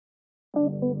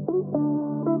Welcome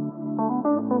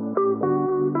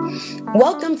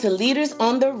to Leaders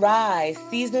on the Rise,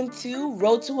 Season 2,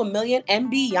 Road to a Million and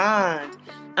Beyond.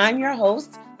 I'm your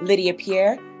host, Lydia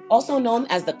Pierre, also known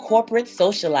as the Corporate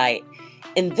Socialite.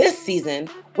 In this season,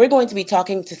 we're going to be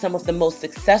talking to some of the most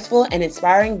successful and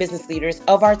inspiring business leaders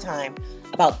of our time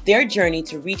about their journey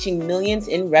to reaching millions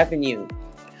in revenue.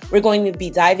 We're going to be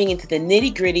diving into the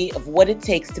nitty-gritty of what it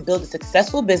takes to build a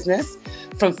successful business,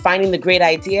 from finding the great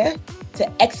idea to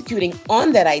executing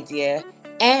on that idea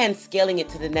and scaling it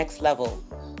to the next level.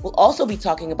 We'll also be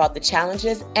talking about the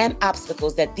challenges and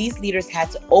obstacles that these leaders had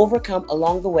to overcome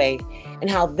along the way and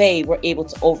how they were able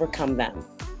to overcome them.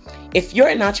 If you're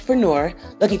an entrepreneur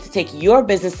looking to take your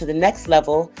business to the next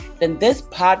level, then this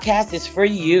podcast is for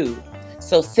you.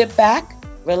 So sit back,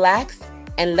 relax,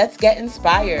 and let's get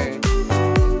inspired.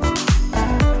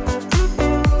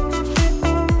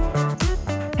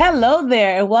 Hello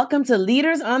there, and welcome to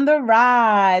Leaders on the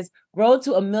Rise, Road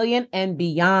to a Million and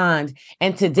Beyond.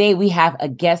 And today we have a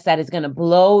guest that is going to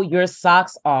blow your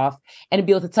socks off and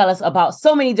be able to tell us about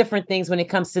so many different things when it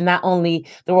comes to not only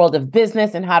the world of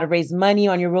business and how to raise money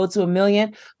on your road to a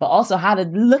million, but also how to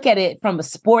look at it from a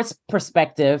sports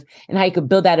perspective and how you could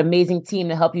build that amazing team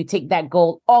to help you take that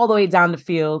goal all the way down the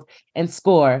field and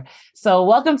score. So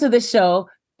welcome to the show,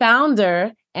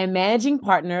 founder and managing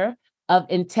partner of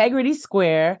Integrity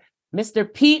Square,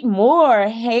 Mr. Pete Moore.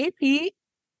 Hey, Pete.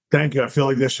 Thank you. I feel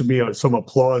like there should be some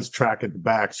applause track at the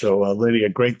back. So, Lydia,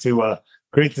 great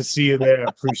to see you there. I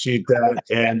appreciate that,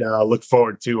 and look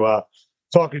forward to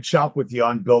talking shop with you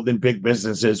on building big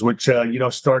businesses, which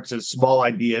starts as small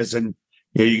ideas, and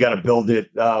you got to build it,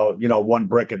 one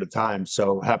brick at a time.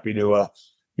 So happy to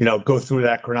go through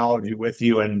that chronology with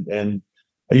you, and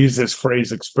I use this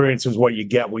phrase: "Experience is what you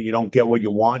get when you don't get what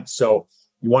you want." So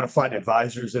you want to find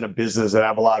advisors in a business that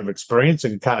have a lot of experience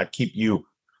and kind of keep you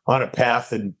on a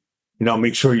path, and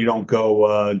make sure you don't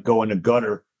go in the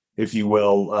gutter, if you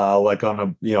will, like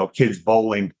on a kids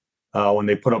bowling when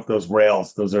they put up those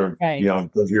rails. Those are Right.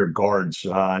 Those are your guards,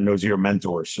 and those are your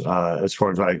mentors, as far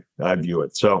as I view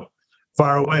it. So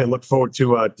fire away. I look forward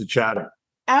to chatting.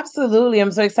 Absolutely.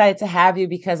 I'm so excited to have you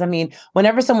because,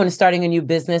 whenever someone is starting a new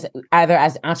business, either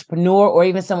as an entrepreneur or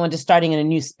even someone just starting in a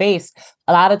new space,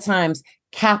 a lot of times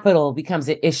capital becomes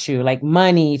an issue, like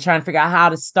money, trying to figure out how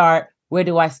to start, where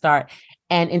do I start?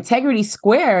 And Integrity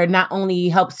Square not only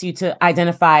helps you to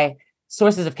identify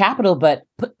sources of capital, but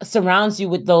surrounds you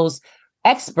with those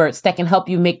experts that can help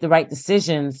you make the right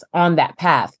decisions on that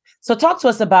path. So talk to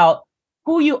us about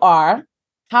who you are,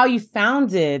 how you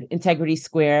founded Integrity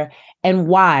Square, and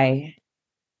why.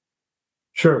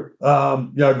 Sure. I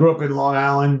grew up in Long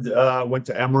Island, went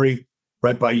to Emory,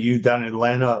 right by you, down in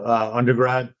Atlanta,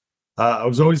 undergrad. I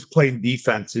was always playing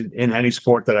defense in any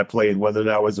sport that I played, whether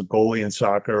that was a goalie in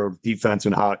soccer or defense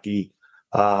in hockey,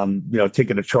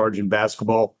 taking a charge in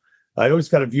basketball. I always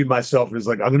kind of viewed myself as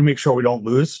like, I'm going to make sure we don't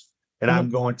lose, and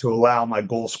I'm going to allow my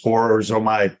goal scorers or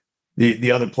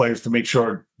the other players to make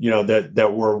sure,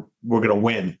 that we're going to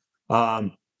win.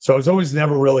 So I was always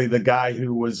never really the guy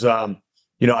who was, I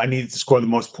needed to score the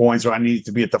most points or I needed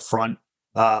to be at the front.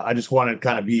 I just wanted to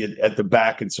kind of be at the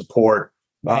back and support.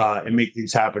 And make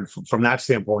things happen from that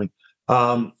standpoint.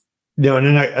 And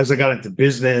then as I got into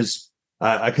business,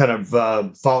 I kind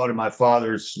of followed in my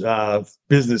father's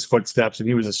business footsteps, and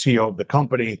he was the CEO of the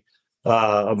company,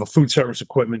 of a food service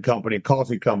equipment company,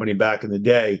 coffee company back in the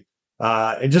day,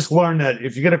 and just learned that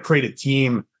if you're going to create a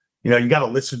team, you got to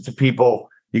listen to people,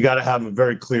 you got to have a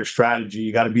very clear strategy,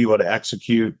 you got to be able to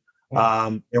execute.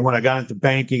 And when I got into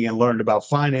banking and learned about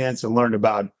finance and learned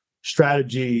about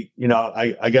strategy,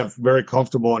 I got very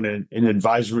comfortable in an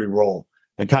advisory role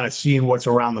and kind of seeing what's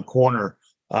around the corner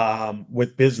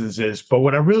with businesses. But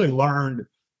what I really learned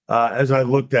as I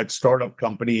looked at startup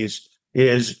companies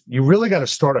is you really got to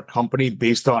start a company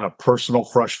based on a personal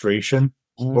frustration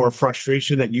or a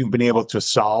frustration that you've been able to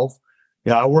solve.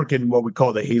 I work in what we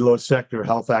call the HALO sector,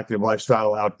 health, active,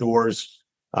 lifestyle, outdoors.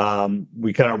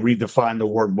 We kind of redefine the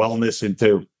word wellness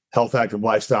into health, active,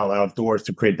 lifestyle, outdoors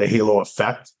to create the HALO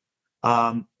effect.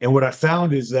 And what I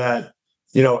found is that,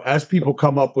 as people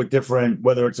come up with different,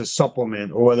 whether it's a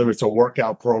supplement or whether it's a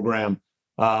workout program,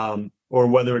 or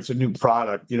whether it's a new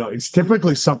product, it's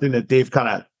typically something that they've kind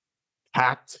of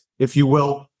hacked, if you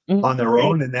will, on their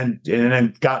own, and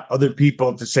then got other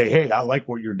people to say, "Hey, I like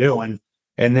what you're doing,"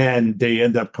 and then they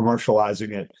end up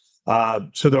commercializing it.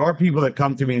 So there are people that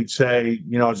come to me and say,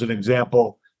 as an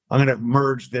example, I'm going to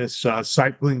merge this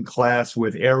cycling class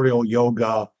with aerial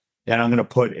yoga, and I'm going to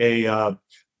put a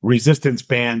resistance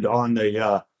band on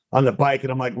the bike.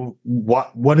 And I'm like,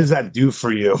 what does that do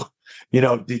for you?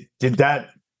 Did that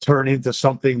turn into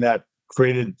something that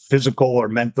created physical or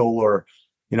mental or,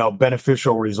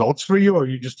 beneficial results for you, or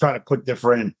you just trying to put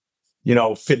different,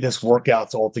 fitness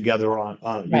workouts all together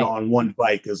on one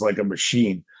bike as like a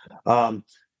machine.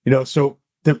 So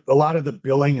a lot of the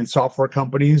billing and software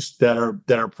companies that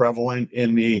are prevalent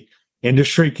in the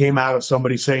industry came out of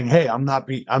somebody saying, "Hey, I'm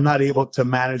not able to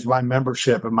manage my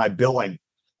membership and my billing.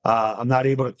 I'm not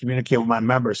able to communicate with my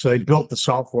members." So they built the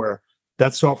software.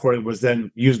 That software was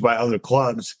then used by other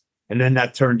clubs, and then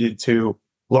that turned into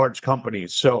large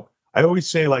companies. So I always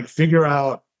say, like, figure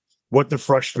out what the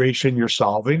frustration you're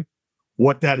solving,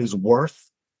 what that is worth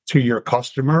to your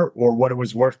customer, or what it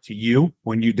was worth to you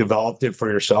when you developed it for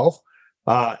yourself.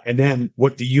 And then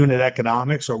what the unit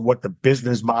economics or what the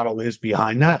business model is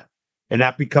behind that. And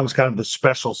that becomes kind of the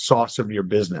special sauce of your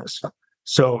business.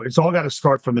 So it's all got to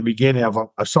start from the beginning of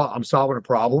I'm solving a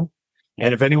problem.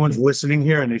 And if anyone's listening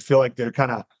here and they feel like they're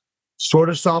kind of sort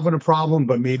of solving a problem,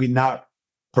 but maybe not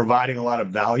providing a lot of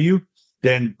value,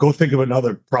 then go think of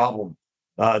another problem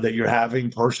that you're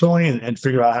having personally and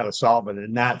figure out how to solve it.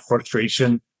 And that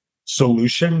frustration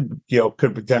solution,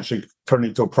 could potentially turn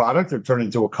into a product or turn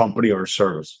into a company or a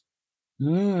service.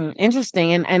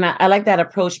 Interesting. And I like that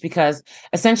approach, because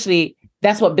essentially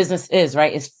that's what business is,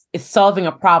 right? It's solving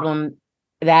a problem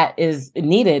that is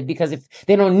needed, because if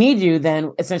they don't need you,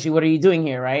 then essentially what are you doing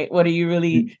here, right? What are you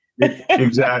really...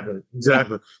 Exactly.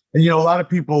 And, a lot of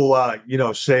people,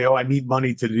 say, "Oh, I need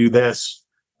money to do this.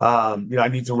 I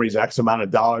need to raise X amount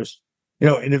of dollars."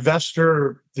 An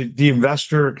investor, the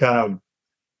investor kind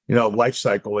of, life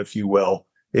cycle, if you will,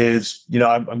 is,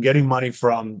 I'm getting money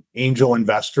from angel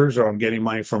investors, or I'm getting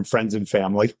money from friends and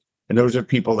family. And those are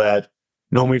people that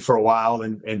know me for a while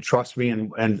and trust me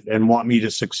and want me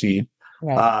to succeed.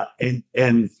 Right.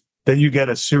 And then you get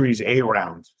a Series A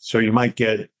round. So you might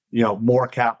get, more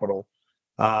capital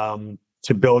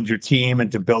to build your team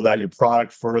and to build out your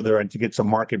product further and to get some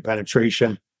market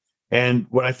penetration. And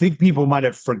what I think people might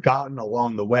have forgotten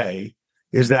along the way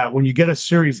is that when you get a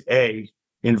Series A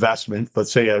investment,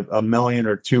 let's say a million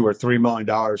or $2 or $3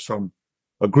 million from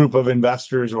a group of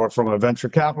investors or from a venture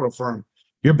capital firm,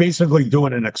 you're basically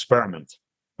doing an experiment.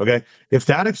 Okay. If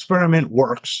that experiment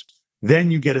works,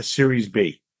 then you get a Series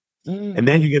B. And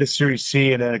then you get a Series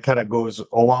C, and then it kind of goes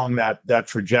along that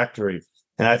trajectory.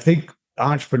 And I think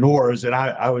entrepreneurs, and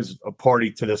I was a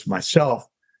party to this myself.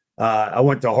 I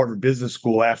went to Harvard Business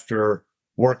School after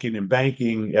working in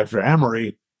banking after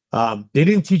Emory. They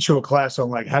didn't teach you a class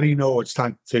on, like, how do you know it's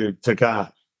time to kind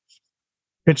of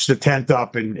pitch the tent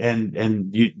up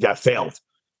and you got failed.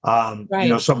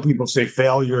 Right. Some people say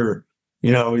failure,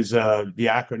 is the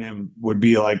acronym would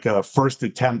be like first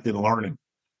attempt in learning.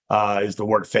 Is the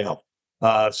word fail.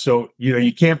 So,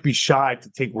 you can't be shy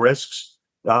to take risks,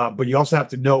 but you also have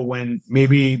to know when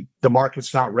maybe the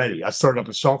market's not ready. I started up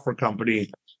a software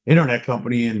company, internet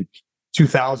company in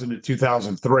 2000 to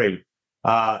 2003.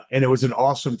 And it was an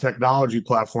awesome technology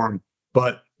platform,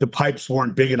 but the pipes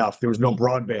weren't big enough. There was no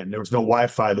broadband. There was no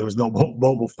Wi-Fi. There was no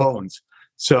mobile phones.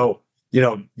 So,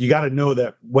 you got to know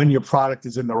that when your product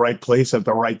is in the right place at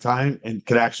the right time and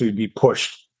can actually be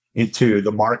pushed into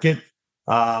the market.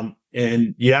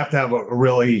 And you have to have a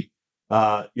really,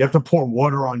 you have to pour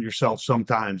water on yourself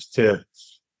sometimes to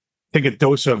take a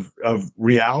dose of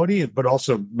reality, but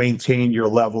also maintain your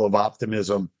level of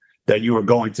optimism that you are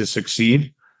going to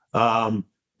succeed.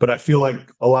 But I feel like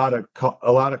a lot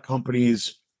of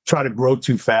companies try to grow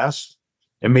too fast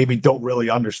and maybe don't really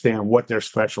understand what their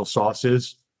special sauce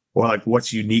is, or like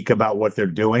what's unique about what they're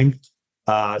doing.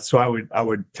 So I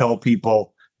would tell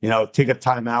people, take a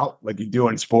time out like you do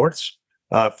in sports.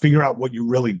 Figure out what you're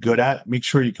really good at. Make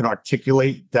sure you can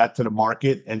articulate that to the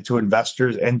market and to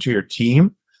investors and to your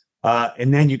team.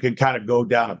 And then you can kind of go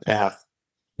down a path.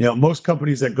 Most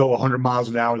companies that go 100 miles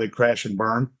an hour, they crash and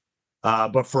burn.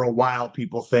 But for a while,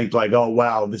 people think like, oh,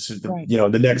 wow, this is the,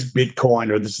 the next Bitcoin,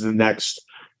 or this is the next,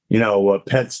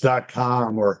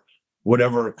 pets.com or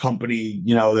whatever company,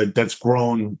 that's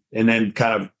grown. And then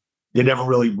kind of, they never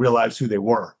really realized who they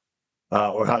were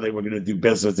or how they were going to do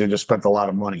business. They just spent a lot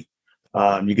of money.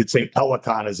 You could say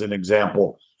Peloton as an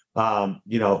example,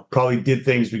 probably did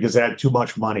things because they had too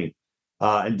much money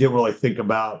and didn't really think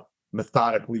about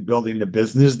methodically building the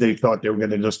business. They thought they were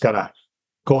going to just kind of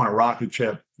go on a rocket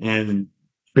ship, and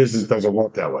business doesn't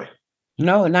work that way.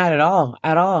 No, not at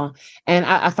all. And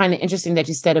I find it interesting that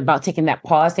you said about taking that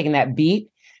pause, taking that beat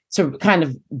to kind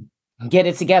of get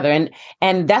it together.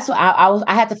 And that's what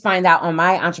I had to find out on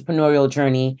my entrepreneurial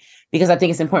journey, because I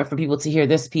think it's important for people to hear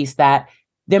this piece, that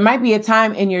there might be a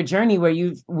time in your journey where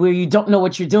you don't know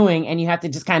what you're doing, and you have to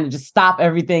just kind of just stop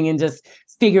everything and just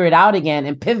figure it out again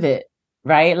and pivot,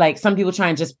 right? Like some people try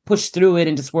and just push through it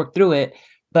and just work through it.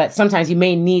 but sometimes you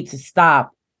may need to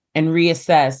stop and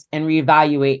reassess and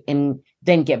reevaluate and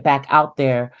then get back out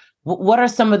there. What are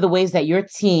some of the ways that your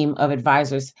team of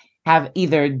advisors have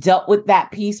either dealt with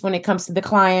that piece when it comes to the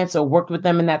clients or worked with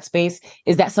them in that space?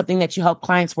 Is that something that you help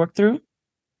clients work through?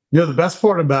 The best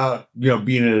part about,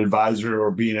 being an advisor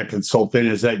or being a consultant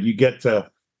is that you get to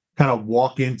kind of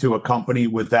walk into a company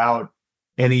without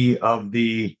any of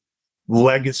the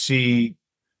legacy,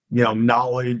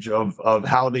 knowledge of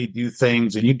how they do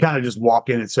things. And you kind of just walk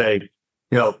in and say,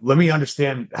 let me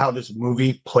understand how this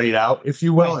movie played out, if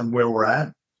you will, and where we're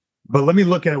at. But let me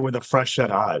look at it with a fresh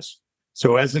set of eyes.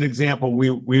 So as an example,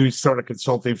 we started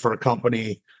consulting for a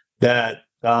company that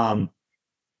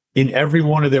in every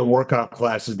one of their workout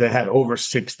classes, they had over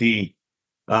 60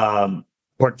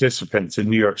 participants in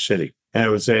New York City. And it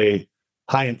was a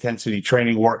high intensity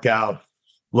training workout,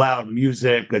 loud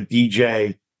music, a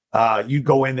DJ. You'd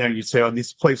go in there and you'd say, oh,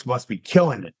 this place must be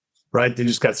killing it, right? They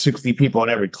just got 60 people in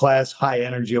every class, high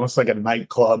energy, almost like a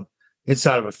nightclub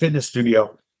inside of a fitness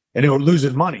studio. And they were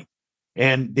losing money.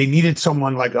 And they needed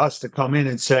someone like us to come in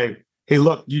and say, hey,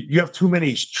 look, you have too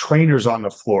many trainers on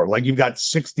the floor. Like you've got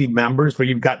 60 members, but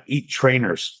you've got 8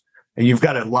 trainers and you've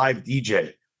got a live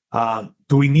DJ.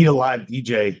 Do we need a live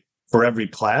DJ for every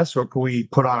class, or can we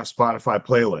put on a Spotify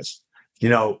playlist?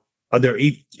 Are there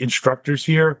 8 instructors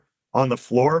here on the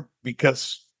floor?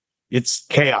 Because it's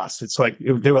chaos. It's like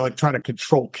they were like trying to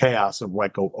control chaos of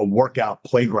like a workout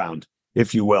playground,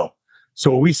 if you will.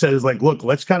 So what we said is like, look,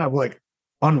 let's kind of like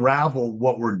unravel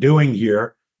what we're doing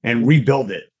here and rebuild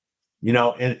it,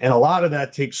 and a lot of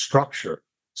that takes structure.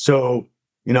 So,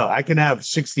 I can have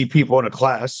 60 people in a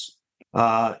class,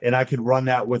 and I can run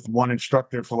that with one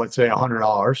instructor for, let's say,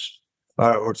 $100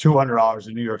 or $200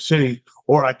 in New York City,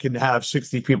 or I can have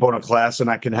 60 people in a class and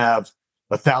I can have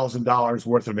 $1,000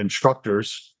 worth of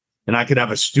instructors, and I can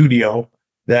have a studio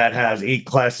that has 8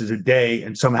 classes a day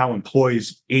and somehow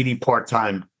employs 80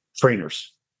 part-time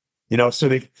trainers. So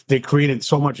they created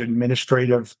so much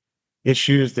administrative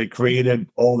issues. They created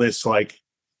all this like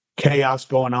chaos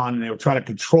going on, and they were trying to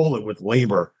control it with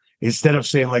labor instead of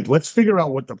saying like, let's figure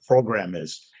out what the program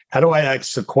is. How do I like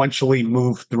sequentially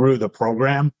move through the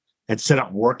program and set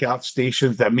up workout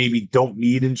stations that maybe don't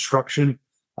need instruction?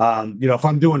 If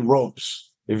I'm doing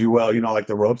ropes, if you will, like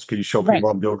the ropes, can you show people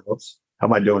I'm doing ropes? How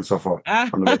am I doing so far?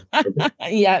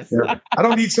 Yes. Yeah. I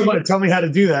don't need somebody to tell me how to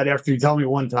do that after you tell me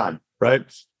one time, right?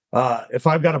 If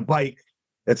I've got a bike,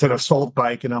 it's an assault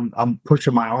bike, and I'm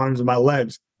pushing my arms and my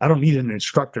legs, I don't need an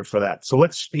instructor for that. So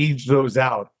let's stage those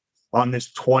out on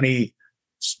this 20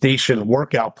 station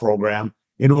workout program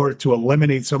in order to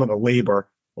eliminate some of the labor,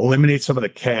 eliminate some of the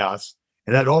chaos.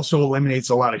 And that also eliminates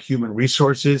a lot of human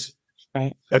resources,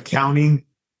 accounting,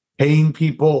 paying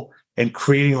people, and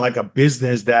creating like a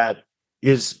business that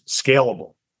is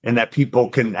scalable and that people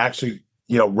can actually,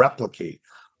 replicate.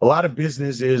 A lot of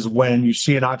business is when you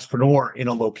see an entrepreneur in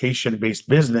a location-based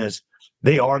business,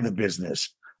 they are the business.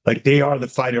 Like they are the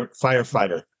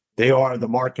firefighter. They are the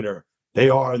marketer. They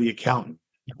are the accountant.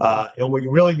 And what you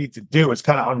really need to do is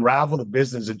kind of unravel the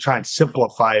business and try and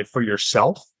simplify it for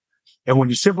yourself. And when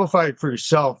you simplify it for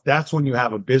yourself, that's when you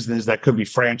have a business that could be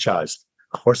franchised,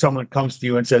 or someone comes to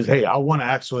you and says, hey, I want to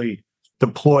actually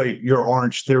deploy your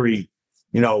Orange Theory,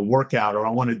 workout, or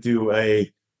I want to do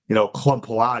a, Club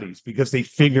Pilates, because they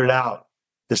figured out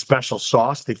the special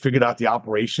sauce, they figured out the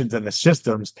operations and the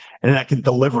systems, and that can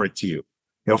deliver it to you.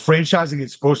 Franchising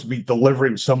is supposed to be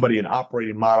delivering somebody an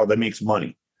operating model that makes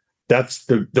money. That's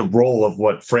the role of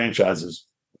what franchises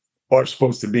are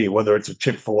supposed to be, whether it's a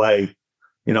Chick-fil-A,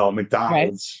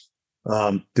 McDonald's.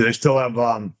 Do they still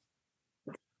have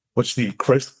what's the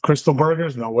Crystal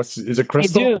Burgers? No, is it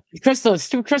Crystal? They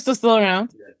do. Crystal's still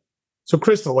around. Yeah. So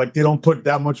Crystal, like they don't put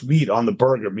that much meat on the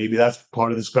burger. Maybe that's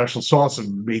part of the special sauce of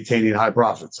maintaining high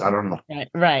profits. I don't know.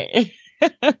 Right.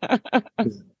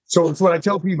 So it's what I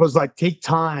tell people is like, take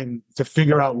time to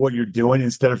figure out what you're doing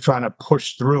instead of trying to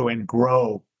push through and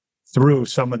grow through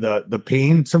some of the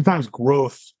pain. Sometimes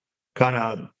growth kind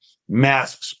of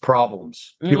masks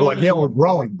problems. People are like, yeah, we're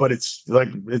growing, but it's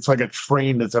like a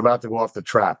train that's about to go off the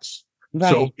tracks.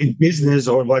 Right. So in business,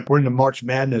 or like we're in the March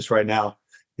Madness right now,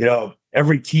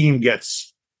 every team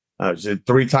gets 3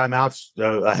 timeouts,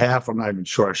 a half. I'm not even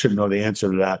sure. I should know the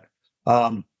answer to that.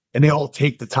 And they all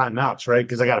take the timeouts, right?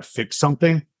 Because I got to fix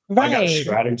something. Right. I got to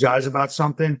strategize about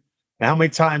something. And how many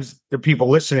times do people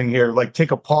listening here, like,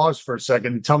 take a pause for a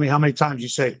second and tell me how many times you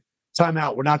say,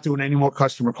 timeout, we're not doing any more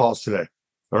customer calls today.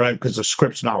 All right, because the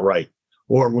script's not right.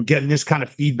 Or we're getting this kind of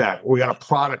feedback. Or we got a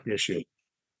product issue.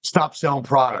 Stop selling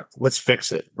product. Let's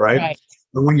fix it, right?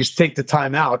 And when you take the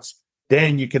timeouts,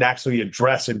 then you can actually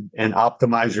address and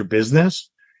optimize your business.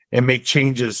 and make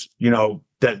changes,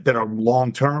 that are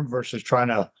long term versus trying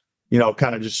to,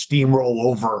 kind of just steamroll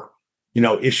over,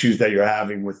 issues that you're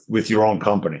having with your own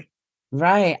company.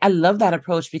 Right. I love that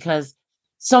approach because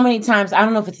so many times, I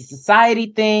don't know if it's a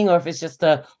society thing or if it's just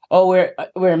we're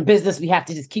in business, we have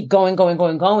to just keep going, going,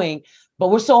 going, going. But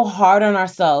we're so hard on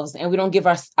ourselves and we don't give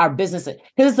our business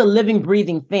because it's a living,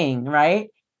 breathing thing, right?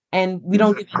 And we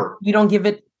don't give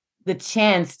it the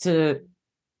chance to,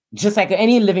 just like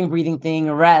any living, breathing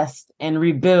thing, rest and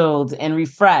rebuild and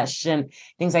refresh and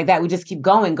things like that. We just keep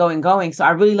going, going, going. So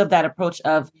I really love that approach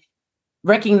of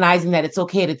recognizing that it's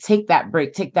okay to take that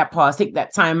break, take that pause, take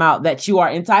that time out that you are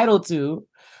entitled to.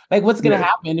 Like, what's going to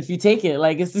happen if you take it?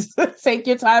 Like, it's just take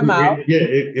your time out. Yeah,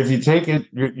 if you take it,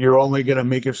 you're only going to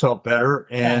make yourself better.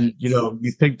 And,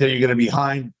 you think that you're going to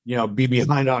be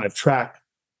behind on a track,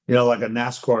 like a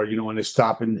NASCAR, when they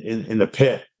stop in the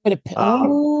pit.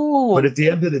 But at the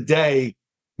end of the day,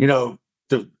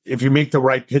 if you make the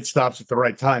right pit stops at the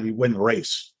right time, you win the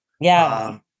race.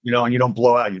 Yeah. And you don't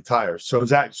blow out your tires. So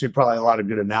it's actually probably a lot of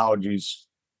good analogies,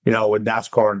 with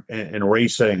NASCAR and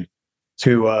racing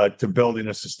to building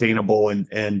a sustainable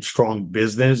and strong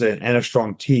business and a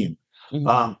strong team.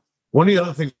 Mm-hmm. One of the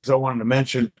other things I wanted to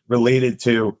mention related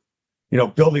to,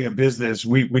 building a business,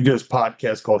 we do this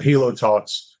podcast called Halo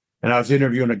Talks, and I was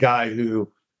interviewing a guy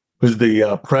who was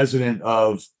the president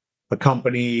of a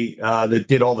company that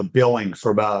did all the billing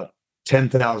for about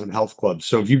 10,000 health clubs.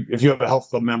 So if you have a health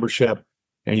club membership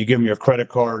and you give them your credit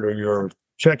card or your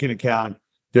checking account,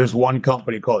 there's one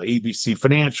company called ABC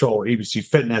Financial or ABC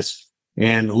Fitness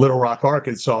in Little Rock,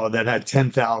 Arkansas, that had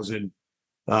 10,000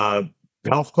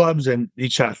 health clubs and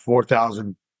each had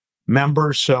 4,000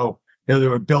 members. So they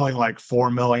were billing like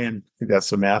 4 million. I think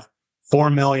that's the math. 4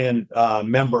 million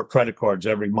member credit cards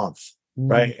every month,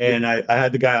 right? And I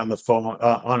had the guy on the phone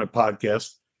on a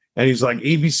podcast, and he's like,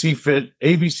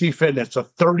 ABC Fitness, a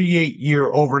 38-year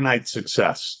overnight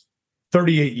success.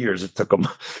 38 years it took them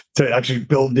to actually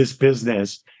build this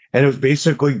business, and it was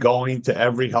basically going to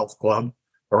every health club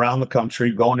around the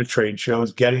country, going to trade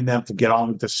shows, getting them to get on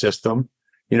with the system,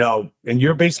 and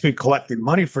you're basically collecting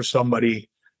money for somebody,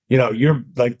 you're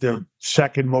like the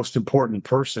second most important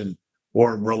person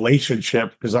or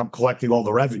relationship because I'm collecting all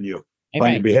the revenue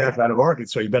on your behalf out of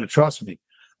Arkansas. You better trust me.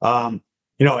 And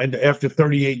after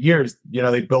 38 years,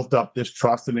 they built up this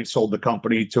trust and they sold the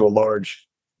company to a large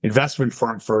investment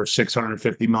firm for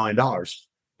 $650 million.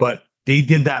 But they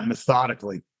did that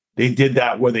methodically. They did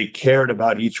that where they cared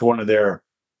about each one of their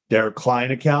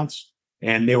client accounts,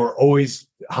 and they were always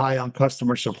high on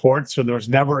customer support. So there was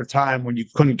never a time when you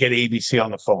couldn't get ABC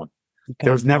on the phone. Okay.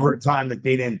 There was never a time that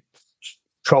they didn't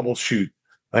troubleshoot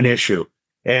an issue.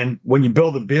 And when you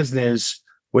build a business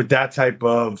with that type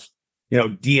of,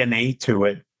 DNA to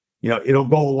it, it'll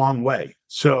go a long way.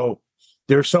 So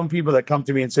there are some people that come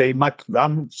to me and say,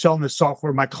 I'm selling the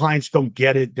software. My clients don't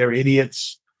get it. They're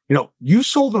idiots. You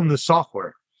sold them the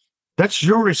software. That's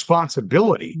your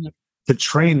responsibility to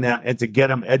train them and to get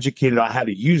them educated on how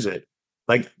to use it.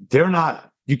 Like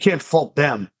you can't fault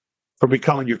them for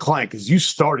becoming your client because you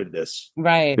started this.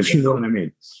 Right. If you know what I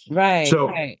mean. Right.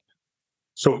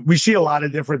 So we see a lot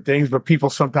of different things, but people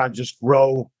sometimes just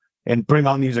grow and bring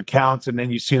on these accounts, and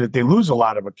then you see that they lose a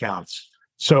lot of accounts.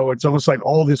 So it's almost like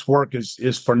all this work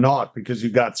is for naught because you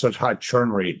got such high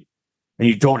churn rate and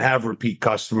you don't have repeat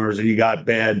customers and you got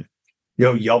bad,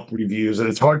 Yelp reviews, and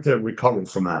it's hard to recover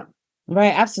from that.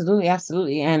 Right. Absolutely.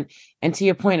 Absolutely. And to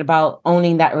your point about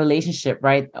owning that relationship,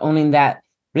 right? Owning that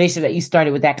relationship that you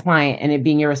started with that client and it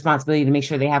being your responsibility to make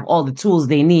sure they have all the tools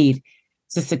they need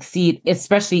to succeed,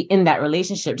 especially in that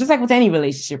relationship, just like with any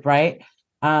relationship, right?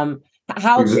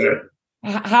 How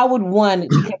would one,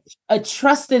 a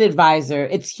trusted advisor,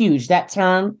 it's huge. That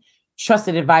term,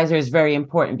 trusted advisor, is very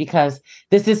important because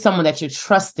this is someone that you're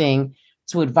trusting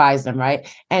to advise them,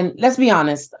 right? And let's be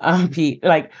honest, Pete,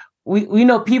 like we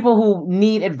know people who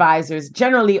need advisors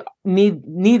generally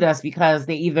need us because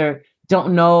they either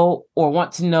don't know or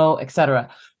want to know, etc.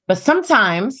 But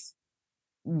sometimes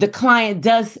the client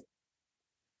does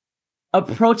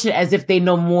approach it as if they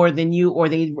know more than you, or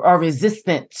they are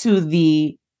resistant to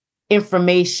the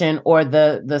information or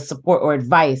the support or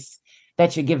advice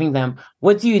that you're giving them.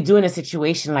 What do you do in a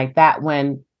situation like that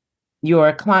when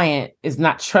your client is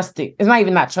not trusting, is not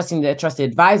even not trusting the trusted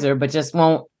advisor, but just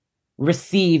won't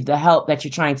receive the help that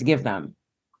you're trying to give them?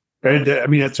 And I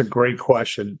mean, that's a great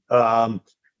question. The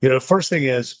first thing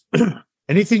is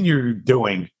anything you're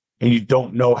doing and you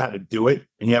don't know how to do it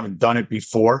and you haven't done it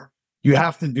before, you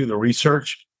have to do the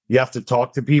research, you have to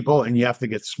talk to people, and you have to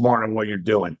get smart on what you're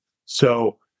doing.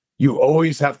 So you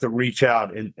always have to reach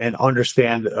out and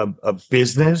understand a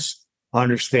business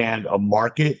understand a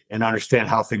market and understand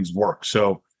how things work.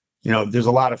 So, there's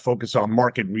a lot of focus on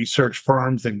market research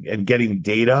firms and getting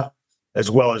data, as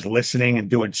well as listening and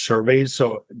doing surveys.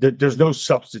 So there's no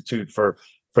substitute for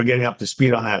getting up to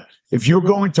speed on that. If you're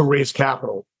going to raise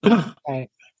capital, Right.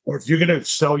 or if you're going to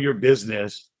sell your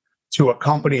business to a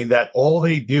company that all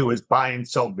they do is buy and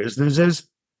sell businesses,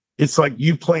 it's like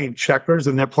you playing checkers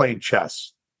and they're playing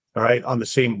chess, all right, on the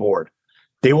same board.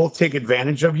 They will take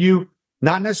advantage of you,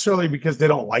 not necessarily because they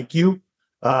don't like you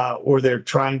or they're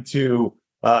trying to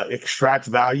extract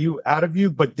value out of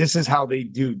you, but this is how they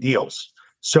do deals.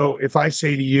 So if I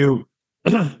say to you,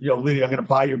 Lydia, I'm going to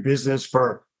buy your business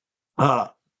for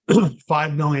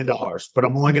 $5 million, but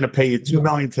I'm only going to pay you $2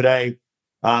 million today.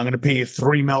 I'm going to pay you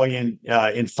 $3 million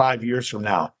in 5 years from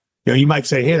now. You might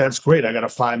say, hey, that's great. I got a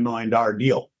 $5 million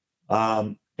deal.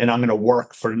 And I'm going to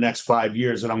work for the next 5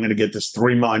 years and I'm going to get this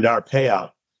 $3 million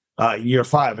payout year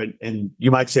 5. And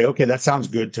you might say, okay, that sounds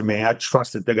good to me. I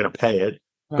trust that they're going to pay it.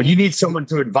 Right. But you need someone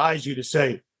to advise you to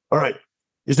say, all right,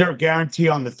 is there a guarantee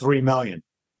on the $3 million?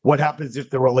 What happens if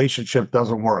the relationship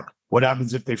doesn't work? What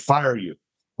happens if they fire you?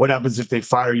 What happens if they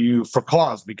fire you for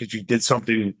cause because you did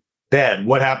something bad?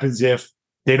 What happens if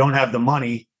they don't have the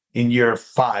money in year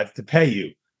 5 to pay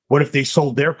you? What if they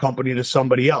sold their company to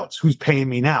somebody else? Who's paying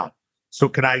me now? So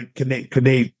can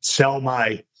they sell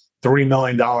my $3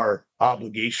 million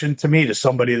obligation to me to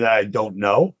somebody that I don't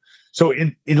know? So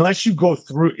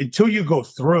until you go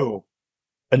through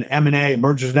an M&A,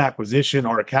 mergers and acquisition,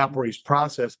 or a cap raise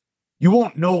process, you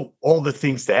won't know all the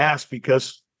things to ask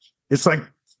because it's like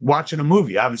watching a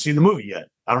movie. I haven't seen the movie yet.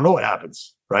 I don't know what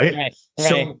happens, right?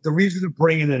 So the reason to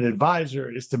bring in an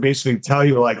advisor is to basically tell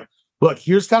you, like, look,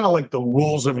 here's kind of like the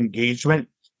rules of engagement.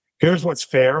 Here's what's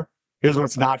fair. Here's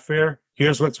what's not fair.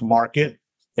 Here's what's market.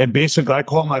 And basically, I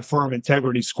call my firm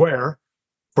Integrity Square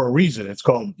for a reason. It's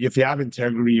called, if you have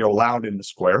integrity, you're allowed in the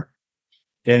square.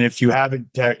 And if you're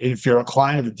a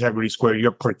client of Integrity Square,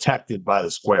 you're protected by the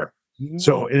square. Mm-hmm.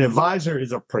 So an advisor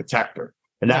is a protector.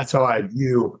 And that's how I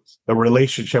view the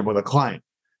relationship with a client.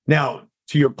 Now,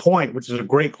 to your point, which is a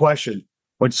great question,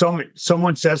 when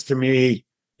someone says to me,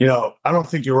 I don't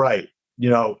think you're right.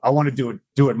 I want to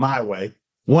do it my way.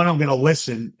 One, I'm going to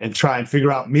listen and try and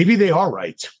figure out maybe they are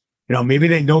right. Maybe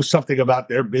they know something about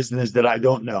their business that I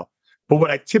don't know. But what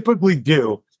I typically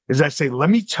do is I say, let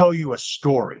me tell you a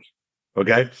story.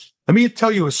 Okay. Let me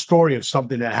tell you a story of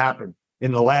something that happened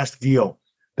in the last deal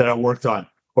that I worked on,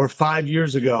 or 5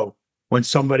 years ago when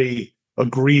somebody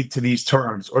agreed to these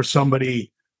terms, or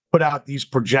somebody put out these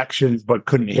projections but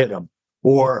couldn't hit them,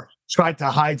 or tried to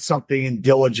hide something in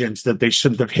diligence that they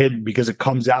shouldn't have hidden because it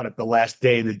comes out at the last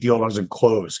day and the deal doesn't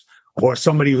close, or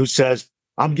somebody who says,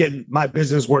 I'm getting my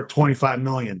business worth 25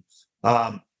 million.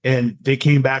 And they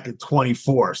came back at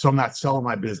 24. So I'm not selling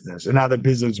my business. And now the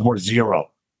business is worth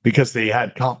 0 because they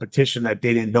had competition that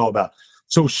they didn't know about.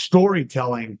 So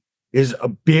storytelling is a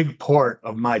big part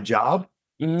of my job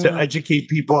to educate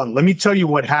people on. Let me tell you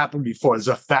what happened before. It's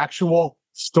a factual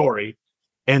story.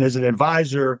 And as an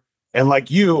advisor, and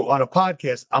like you on a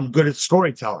podcast, I'm good at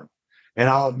storytelling. And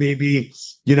I'll maybe,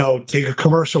 take a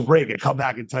commercial break and come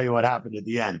back and tell you what happened at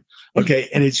the end. Okay.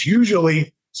 And it's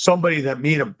usually somebody that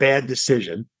made a bad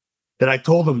decision that I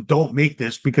told them, don't make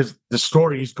this because the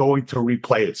story is going to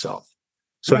replay itself.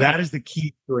 So that is the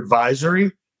key to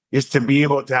advisory, is to be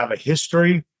able to have a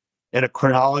history and a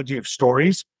chronology of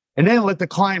stories, and then let the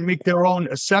client make their own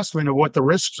assessment of what the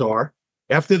risks are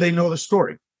after they know the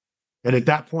story. And at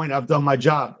that point, I've done my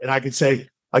job. And I can say,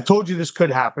 I told you this could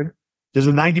happen. There's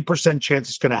a 90% chance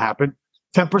it's going to happen,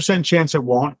 10% chance it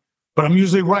won't. But I'm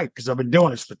usually right because I've been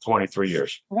doing this for 23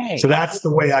 years. Right. So that's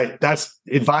the way that's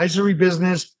advisory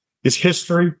business is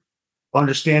history,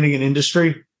 understanding an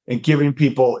industry, and giving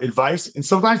people advice. And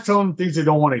sometimes telling them things they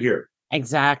don't want to hear.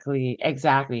 Exactly.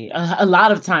 A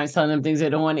lot of times telling them things they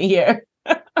don't want to hear.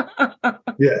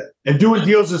 Yeah. And doing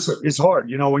deals is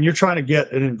hard. When you're trying to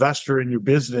get an investor in your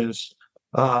business,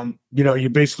 you're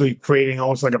basically creating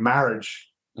almost like a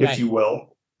marriage, if you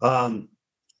will.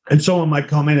 And someone might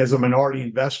come in as a minority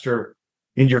investor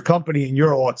in your company, and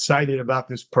you're all excited about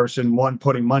this person, one,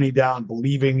 putting money down,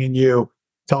 believing in you,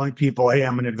 telling people, hey,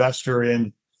 I'm an investor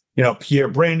in, Pierre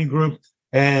Branding Group.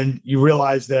 And you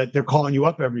realize that they're calling you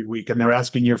up every week and they're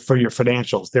asking you for your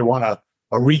financials. They want a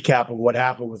recap of what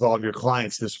happened with all of your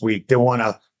clients this week. They want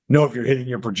to know if you're hitting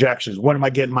your projections. When am I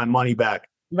getting my money back?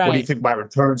 Right. What do you think my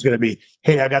return is going to be?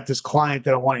 Hey, I got this client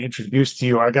that I want to introduce to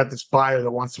you. Or I got this buyer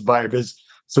that wants to buy your business.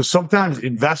 So sometimes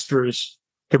investors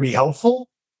can be helpful.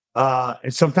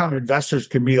 And sometimes investors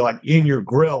can be like in your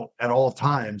grill at all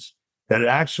times, that it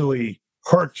actually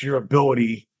hurts your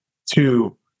ability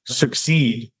to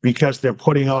succeed because they're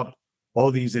putting up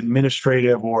all these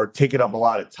administrative or taking up a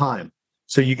lot of time.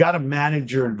 So you got to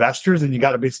manage your investors, and you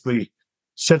got to basically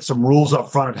set some rules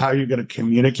up front of how you're going to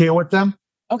communicate with them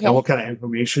and what kind of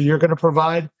information you're going to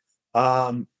provide.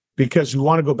 Because you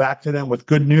want to go back to them with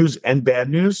good news and bad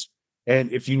news.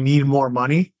 And if you need more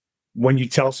money, when you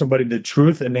tell somebody the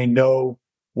truth and they know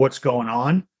what's going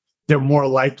on, they're more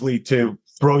likely to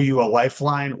throw you a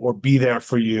lifeline or be there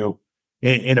for you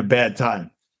in a bad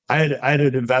time. I had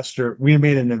an investor. We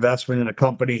made an investment in a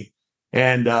company,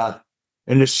 and the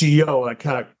CEO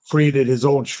kind of created his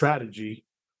own strategy,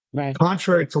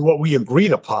 contrary to what we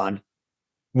agreed upon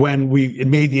when we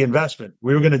made the investment.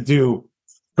 We were going to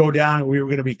go down, and we were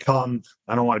going to become,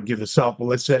 I don't want to give this up, but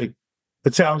let's say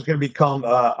I was going to become,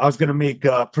 I was going to make,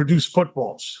 produce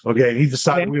footballs. Okay. And he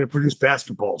decided we're going to produce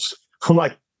basketballs. I'm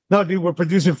like, no, dude, we're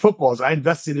producing footballs. I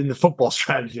invested in the football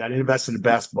strategy. I didn't invest in the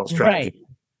basketball strategy. Right.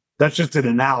 That's just an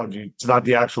analogy. It's not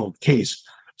the actual case.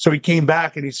 So he came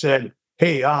back and he said,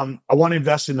 hey, I want to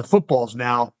invest in the footballs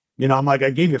now. I'm like,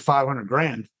 I gave you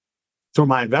 $500,000 through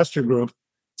my investor group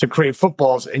to create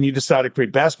footballs, and you decided to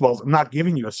create basketballs. I'm not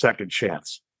giving you a second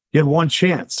chance. You had one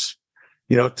chance,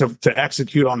 to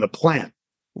execute on the plan.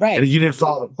 Right. And you didn't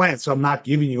follow the plan. So I'm not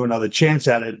giving you another chance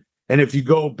at it. And if you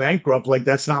go bankrupt,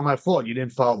 that's not my fault. You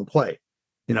didn't follow the play,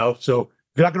 So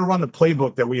you're not going to run the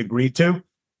playbook that we agreed to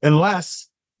unless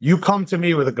you come to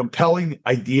me with a compelling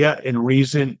idea and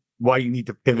reason why you need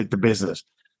to pivot the business.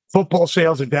 Football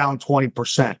sales are down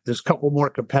 20%. There's a couple more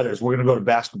competitors. We're going to go to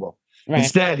basketball. Right.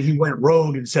 Instead, he went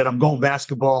rogue and said, I'm going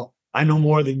basketball. I know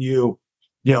more than you.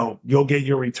 You'll get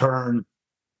your return.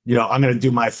 I'm going to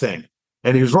do my thing.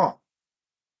 And he was wrong.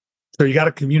 So you got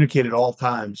to communicate at all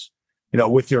times,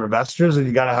 with your investors, and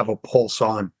you got to have a pulse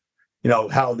on,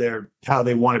 how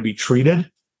they want to be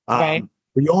treated. Right.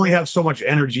 But you only have so much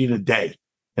energy in a day.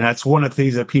 And that's one of the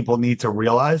things that people need to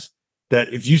realize,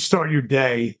 that if you start your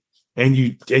day and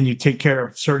you take care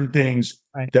of certain things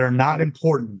that are not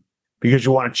important because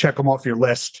you want to check them off your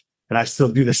list. And I still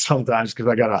do this sometimes because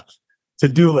I got a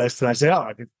to-do list, and I say,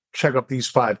 I could check up these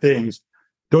 5 things.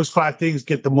 Those 5 things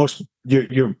get the most,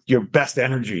 your best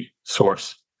energy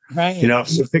source. Right.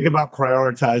 So think about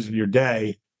prioritizing your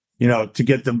day, to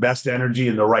get the best energy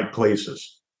in the right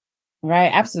places.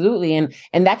 Right. Absolutely.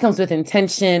 And that comes with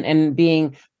intention and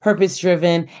being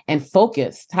purpose-driven and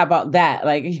focused. How about that?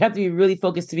 Like, you have to be really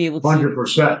focused to be able to.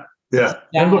 100%. Yeah.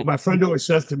 And look, my friend always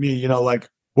says to me,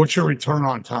 what's your return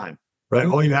on time? Right.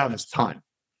 All you have is time.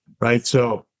 Right.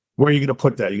 So where are you going to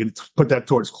put that? You're going to put that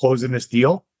towards closing this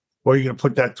deal, or are you going to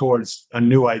put that towards a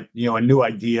new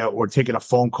idea, or taking a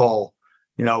phone call,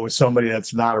 with somebody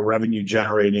that's not a revenue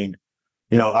generating,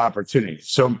 opportunity.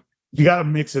 So you got to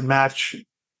mix and match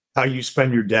how you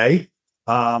spend your day.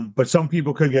 But some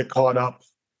people could get caught up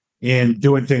in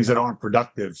doing things that aren't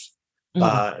productive.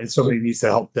 And somebody needs to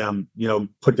help them,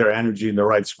 put their energy in the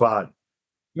right spot.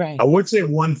 Right. I would say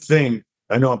one thing.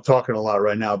 I know I'm talking a lot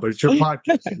right now, but it's your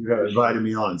podcast. You got invited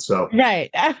me on. So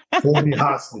hold me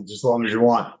hostage as long as you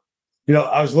want.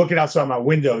 I was looking outside my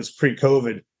windows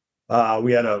pre-COVID.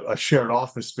 We had a shared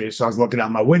office space. So I was looking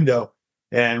out my window,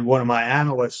 and one of my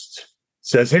analysts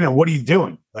says, hey, man, what are you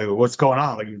doing? Like, what's going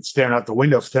on? Like, you're staring out the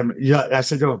window for 10 minutes. Yeah, I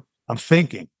said, I'm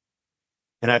thinking.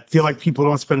 And I feel like people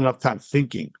don't spend enough time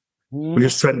thinking. We're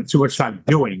just spending too much time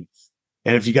doing.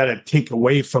 And if you got to take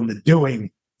away from the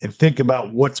doing and think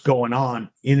about what's going on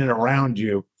in and around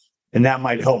you, and that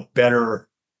might help better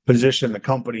position the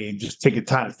company. Just take a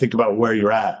time to think about where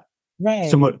you're at. Right.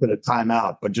 Somewhat bit of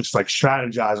timeout, but just like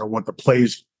strategize on what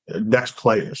the next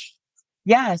play is.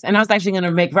 Yes. And I was actually going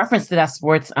to make reference to that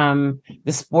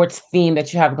the sports theme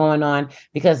that you have going on,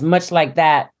 because much like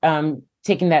that,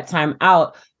 taking that time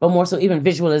out, but more so even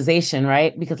visualization,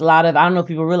 right? Because I don't know if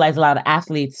people realize, a lot of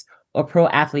athletes or pro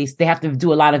athletes, they have to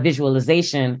do a lot of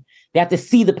visualization. They have to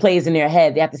see the plays in their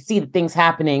head. They have to see the things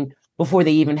happening before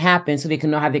they even happen, so they can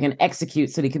know how they're going to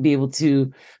execute, so they can be able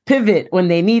to pivot when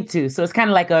they need to. So it's kind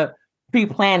of like a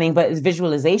pre-planning, but it's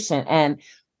visualization. And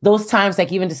those times,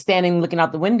 like even just standing, looking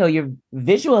out the window, you're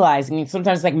visualizing.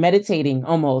 Sometimes like meditating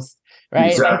almost,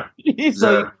 right? Exactly.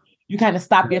 So you kind of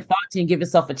stop your thoughts and give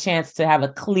yourself a chance to have a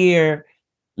clear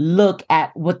look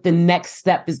at what the next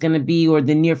step is going to be, or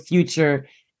the near future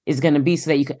is going to be,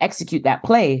 so that you can execute that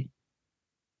play.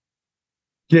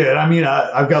 Yeah. I mean,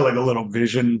 I've got like a little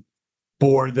vision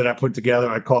board that I put together.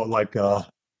 I call it like,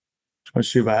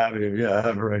 let's see if I have it here. Yeah, I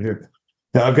have it right here.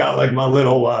 Yeah, I've got like my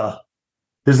little,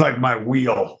 there's like my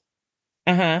wheel.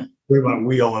 Uh-huh. My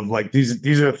wheel of like, these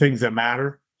are the things that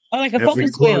matter. Oh, like a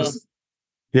focus wheel.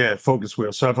 Yeah, focus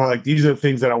wheel. So if I these are the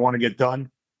things that I want to get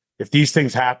done. If these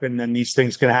things happen, then these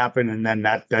things can happen. And then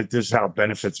that is how it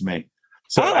benefits me.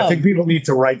 So I think people need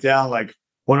to write down like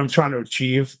what I'm trying to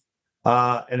achieve.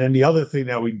 And then the other thing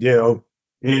that we do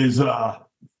is I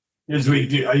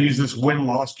use this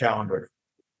win-loss calendar.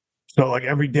 So like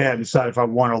every day I decide if I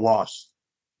won or lost.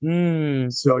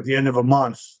 So at the end of a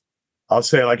month, I'll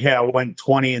say like, hey, I went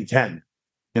 20-10.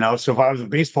 So if I was a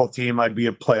baseball team, I'd be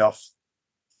a playoff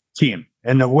team.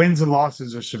 And the wins and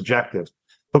losses are subjective.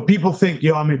 But people think,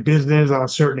 I'm in business, I'm a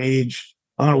certain age,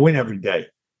 I'm going to win every day.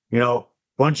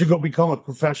 Why don't you go become a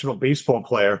professional baseball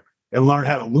player and learn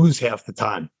how to lose half the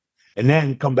time? And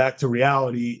then come back to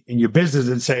reality in your business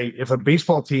and say, if a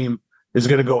baseball team is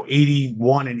going to go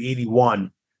 81-81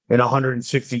 in a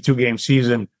 162 game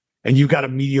season, and you've got a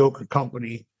mediocre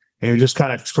company and you're just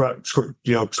kind of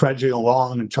trudging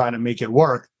along and trying to make it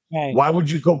work, right, why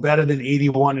would you go better than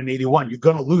 81-81? You're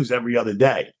going to lose every other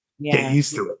day. Yeah. Get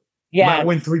used to it. Yeah. You might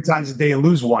win 3 times a day and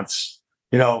lose once.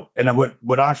 And then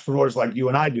what entrepreneurs like you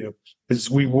and I do is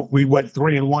we went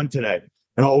 3-1 today,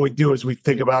 and all we do is we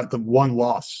think about the one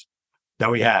loss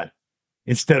that we had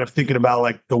instead of thinking about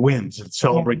like the wins and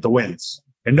celebrate the wins.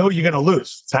 And know you're going to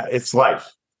lose. It's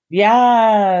life.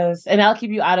 Yes. And that'll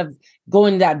keep you out of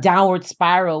going that downward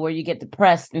spiral where you get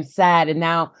depressed and sad, and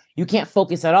now you can't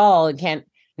focus at all and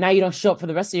now you don't show up for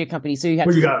the rest of your company. So you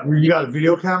have you got a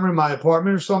video camera in my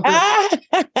apartment or something?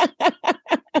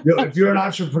 If you're an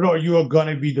entrepreneur, you are going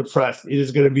to be depressed. It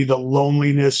is going to be the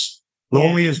loneliest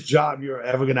job you're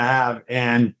ever going to have.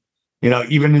 And,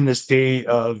 even in this day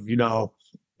of,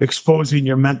 exposing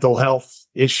your mental health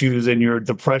issues and your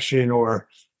depression or,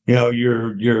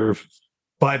 your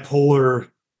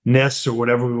bipolarness or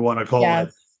whatever we want to call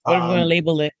it. Whatever we want to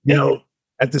label it.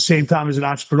 At the same time, as an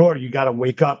entrepreneur, you got to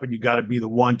wake up and you got to be the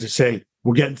one to say,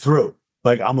 we're getting through.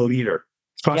 Like, I'm a leader.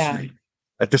 Trust me.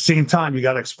 At the same time, you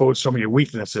got to expose some of your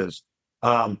weaknesses.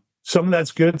 Some of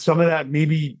that's good. Some of that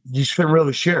maybe you shouldn't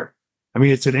really share. I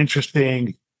mean, it's an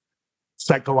interesting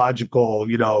psychological,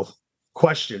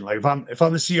 question. Like if I'm the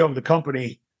CEO of the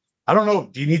company, I don't know.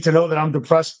 Do you need to know that I'm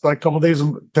depressed like a couple days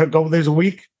a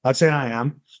week? Not saying I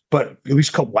am, but at least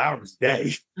a couple hours a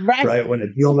day, right? When a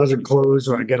deal doesn't close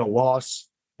or I get a loss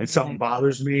and something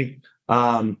bothers me.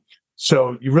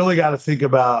 So you really got to think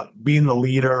about being the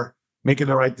leader, making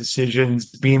the right decisions,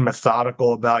 being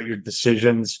methodical about your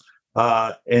decisions,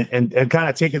 and kind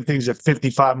of taking things at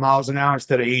 55 miles an hour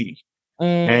instead of 80.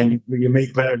 And you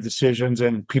make better decisions,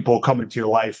 and people come into your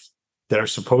life that are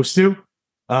supposed to.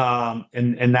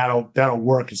 And that'll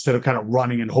work instead of kind of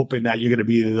running and hoping that you're going to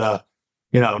be the,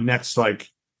 next like $1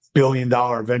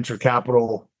 billion venture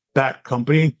capital backed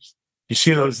company. You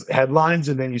see those headlines,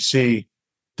 and then you see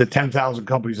the 10,000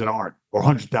 companies that aren't, or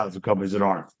 100,000 companies that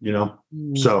aren't,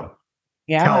 so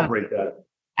calibrate that.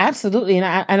 Absolutely. And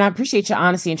I appreciate your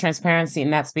honesty and transparency in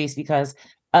that space, because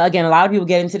again, a lot of people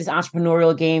get into this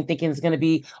entrepreneurial game thinking it's going to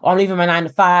be, I'm leaving my 9 to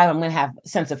 5. I'm going to have a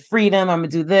sense of freedom. I'm going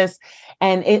to do this.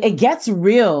 And it gets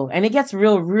real, and it gets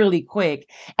real really quick,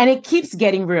 and it keeps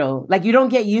getting real. Like, you don't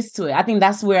get used to it. I think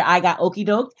that's where I got okie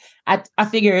doked. I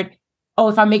figured,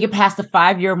 if I make it past the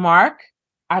 5-year mark,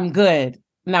 I'm good.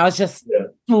 Now it's just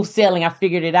smooth sailing. I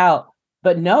figured it out.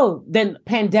 But no, then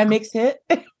pandemics hit.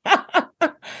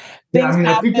 Things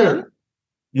happen.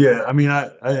 I mean, I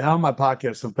on my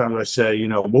podcast, sometimes I say,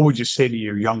 what would you say to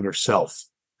your younger self?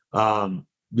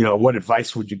 What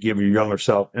advice would you give your younger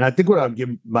self? And I think what I would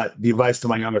give the advice to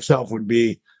my younger self would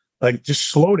be like, just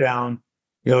slow down,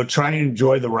 try and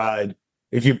enjoy the ride.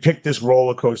 If you pick this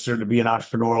roller coaster to be an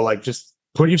entrepreneur, like, just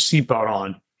put your seatbelt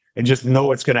on and just know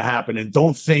what's going to happen. And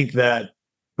don't think that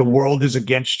the world is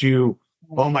against you.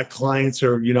 All my clients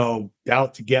are,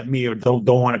 out to get me or don't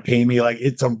want to pay me. Like,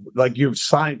 you're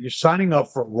signing up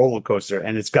for a roller coaster,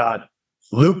 and it's got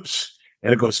loops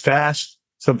and it goes fast.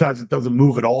 Sometimes it doesn't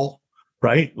move at all.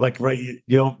 Right? Like, in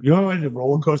the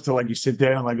roller coaster, like, you sit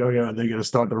there and like, oh yeah, they're going to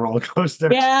start the roller coaster.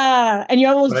 Yeah. And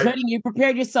you're almost dreading, you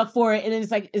prepared yourself for it. And then it's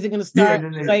like, is it going to start?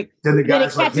 Then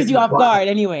it catches you off guard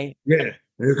anyway. Yeah.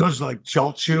 And it goes like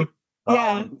jolts you.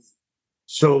 Yeah.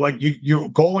 So like you're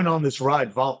going on this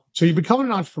ride. So you become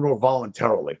an entrepreneur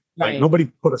voluntarily. Right? Nobody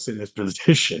put us in this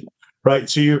position. Right.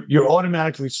 So you're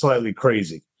automatically slightly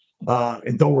crazy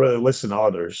and don't really listen to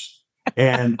others.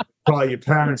 And probably your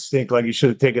parents think like you should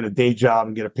have taken a day job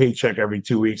and get a paycheck every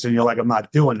 2 weeks. And you're like, I'm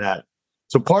not doing that.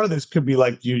 So part of this could be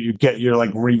like you're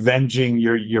like revenging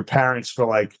your parents for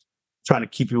like trying to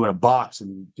keep you in a box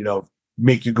and,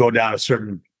 make you go down a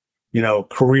certain,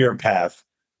 career path.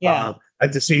 Yeah.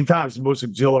 At the same time, it's the most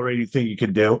exhilarating thing you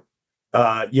can do.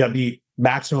 You have the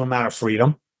maximum amount of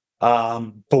freedom.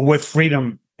 But with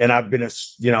freedom, and I've been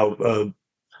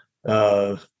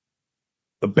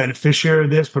a beneficiary of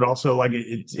this, but also like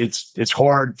it's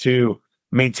hard to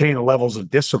maintain the levels of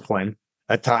discipline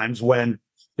at times when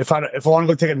if I want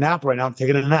to go take a nap right now, I'm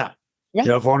taking a nap. Yeah. You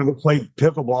know, if I want to go play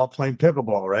pickleball, I'm playing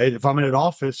pickleball, right? If I'm in an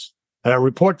office and I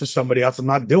report to somebody else, I'm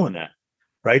not doing that,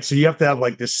 right? So you have to have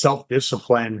like this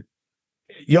self-discipline.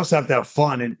 You also have to have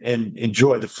fun and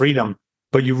enjoy the freedom,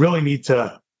 but you really need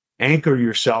to anchor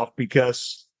yourself,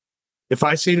 because if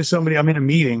I say to somebody, I'm in a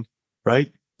meeting,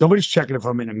 right? Nobody's checking if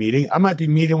I'm in a meeting. I might be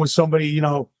meeting with somebody, you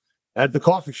know, at the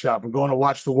coffee shop and going to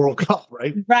watch the World Cup,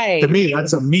 right? Right. To me,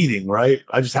 that's a meeting, right?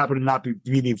 I just happen to not be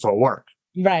meeting for work.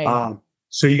 Right.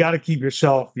 So you got to keep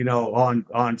yourself, you know,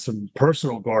 on some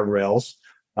personal guardrails,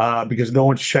 because no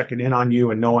one's checking in on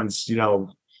you and no one's, you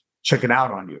know, checking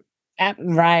out on you.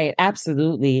 Right.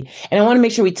 Absolutely. And I want to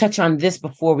make sure we touch on this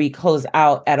before we close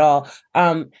out at all.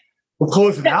 We're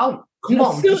closing out. Come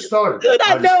on, we just started.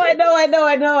 I know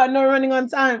we're running on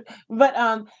time. But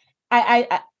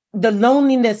I the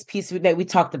loneliness piece that we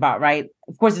talked about, right?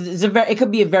 Of course, it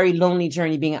could be a very lonely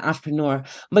journey being an entrepreneur,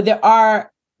 but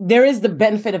there is the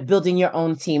benefit of building your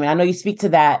own team. And I know you speak to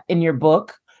that in your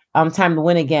book, Time to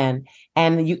Win Again.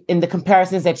 And you in the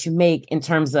comparisons that you make in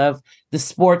terms of the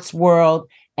sports world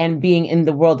and being in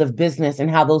the world of business, and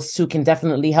how those two can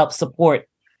definitely help support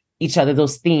each other,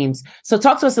 those themes. So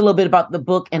talk to us a little bit about the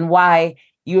book and why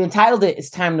you entitled it It's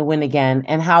Time to Win Again,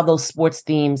 and how those sports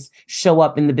themes show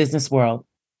up in the business world.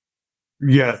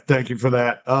 Yeah, thank you for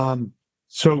that.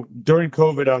 So during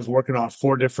COVID, I was working on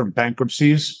 4 different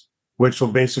bankruptcies, which will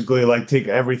basically like take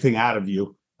everything out of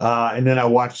you. And then I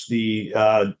watched the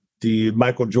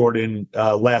Michael Jordan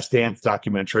Last Dance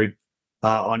documentary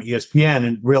on ESPN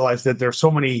and realized that there's so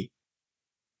many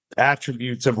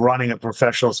attributes of running a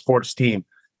professional sports team,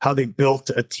 how they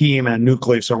built a team and a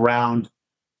nucleus around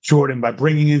Jordan by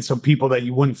bringing in some people that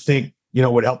you wouldn't think, you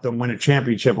know, would help them win a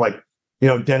championship, like, you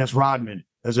know, Dennis Rodman,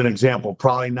 as an example,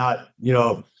 probably not, you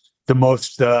know, the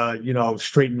most, you know,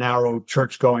 straight and narrow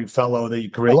church going fellow that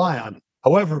you can rely on.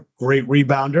 However, great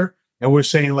rebounder. And we're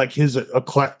saying like his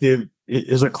eclectic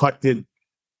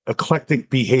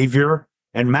behavior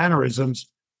and mannerisms,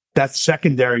 that's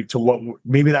secondary to what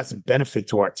maybe that's a benefit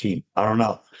to our team. I don't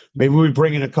know. Maybe we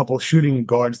bring in a couple of shooting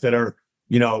guards that are,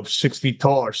 you know, 6 feet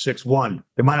tall or 6'1".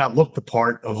 They might not look the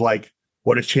part of like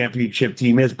what a championship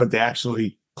team is, but they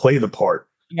actually play the part.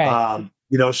 Right.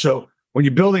 You know, so when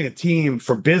you're building a team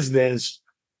for business,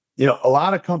 you know, a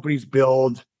lot of companies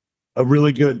build a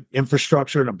really good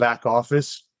infrastructure and a back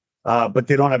office, but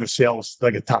they don't have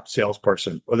a top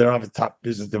salesperson, or they don't have a top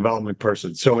business development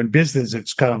person. So in business,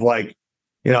 it's kind of like,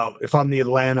 you know, if I'm the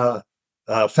Atlanta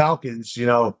Falcons, you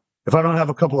know, if I don't have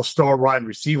a couple of star wide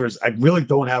receivers, I really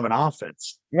don't have an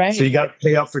offense. Right. So you got to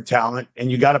pay up for talent,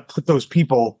 and you got to put those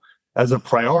people as a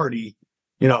priority.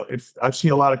 You know, if I've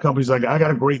seen a lot of companies like, I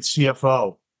got a great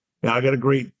CFO, you know, I got a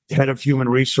great head of human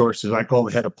resources. I call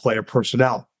the head of player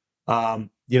personnel.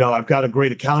 You know, I've got a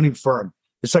great accounting firm.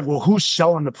 It's like, well, who's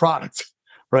selling the product,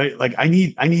 right? Like, I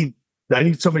need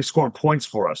somebody scoring points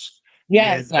for us.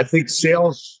 Yes. And I think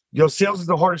sales, you know, sales is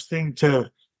the hardest thing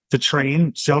to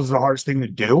train. Sales is the hardest thing to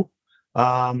do.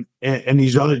 And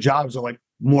these other jobs are like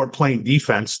more playing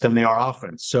defense than they are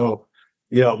offense. So,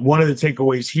 you know, one of the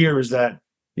takeaways here is that,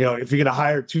 you know, if you're going to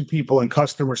hire 2 people in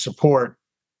customer support,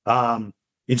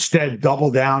 instead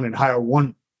double down and hire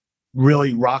one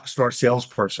really rock star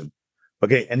salesperson.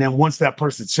 Okay. And then once that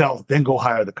person sells, then go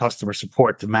hire the customer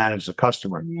support to manage the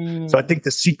customer. So I think the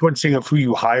sequencing of who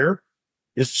you hire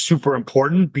is super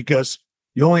important, because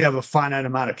you only have a finite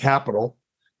amount of capital,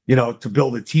 you know, to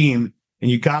build a team. And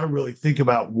you got to really think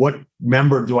about, what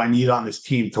member do I need on this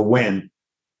team to win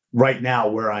right now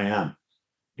where I am?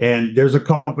 And there's a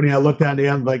company I looked at, they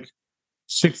had like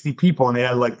 60 people and they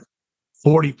had like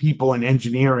 40 people in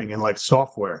engineering and like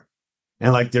software.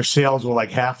 And like their sales were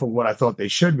like half of what I thought they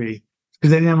should be,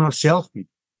 because they didn't have enough salespeople.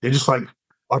 They're just like,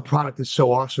 our product is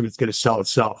so awesome, it's going to sell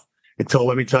itself. Until,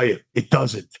 let me tell you, it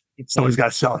doesn't. Someone's got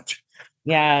to sell it.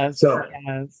 Yes.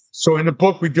 So in the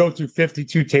book, we go through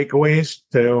 52 takeaways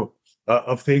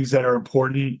of things that are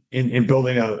important in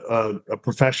building a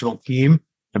professional team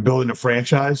and building a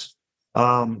franchise.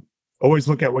 Always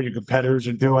look at what your competitors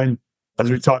are doing. As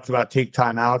we talked about, take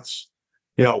timeouts.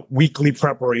 You know, weekly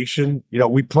preparation. You know,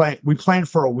 we plan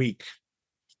for a week,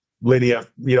 Lydia.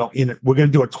 You know, we're going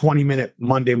to do a 20-minute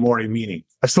Monday morning meeting.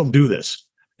 I still do this.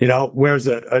 You know, whereas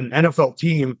an NFL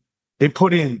team, they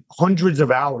put in hundreds of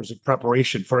hours of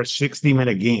preparation for a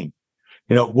 60-minute game.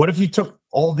 You know, what if you took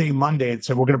all day Monday and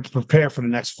said, we're going to prepare for the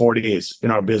next 4 days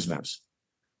in our business?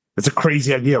 It's a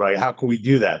crazy idea, right? How can we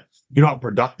do that? You know how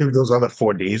productive those other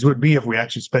 4 days would be if we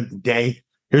actually spent the day.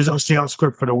 Here's our sales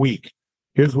script for the week.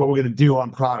 Here's what we're going to do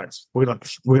on products. We're going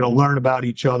to learn about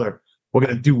each other. We're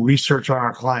going to do research on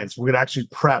our clients. We're going to actually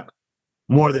prep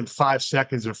more than 5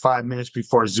 seconds or 5 minutes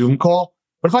before a Zoom call.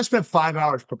 But if I spend 5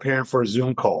 hours preparing for a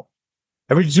Zoom call,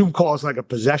 every Zoom call is like a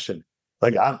possession.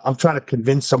 Like I'm trying to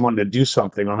convince someone to do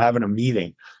something. I'm having a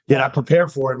meeting. Yet I prepare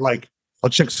for it. Like I'll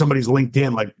check somebody's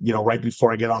LinkedIn, like, right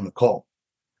before I get on the call.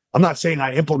 I'm not saying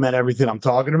I implement everything I'm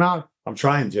talking about. I'm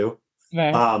trying to.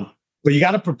 Right. But you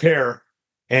got to prepare.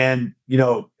 And,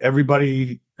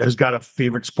 everybody has got a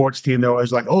favorite sports team. They're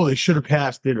always like, oh, they should have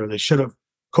passed it, or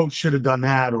coach should have done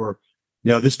that, or,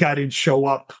 this guy didn't show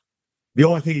up. The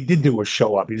only thing he did do was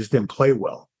show up. He just didn't play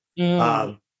well.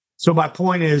 So my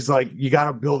point is, like, you got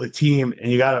to build a team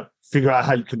and you got to figure out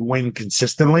how you can win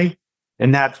consistently.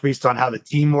 And that's based on how the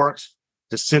team works,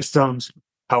 the systems,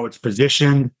 how it's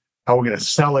positioned, how we're going to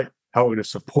sell it, how we're going to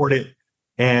support it,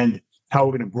 and how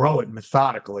we're going to grow it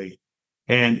methodically.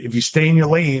 And if you stay in your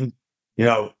lane,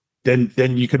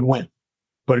 then you can win.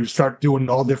 But if you start doing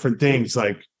all different things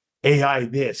like AI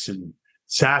this and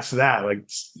SaaS that, like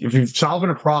if you're solving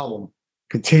a problem,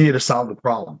 continue to solve the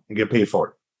problem and get paid for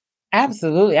it.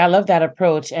 Absolutely. I love that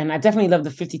approach. And I definitely love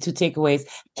the 52 takeaways.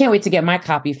 Can't wait to get my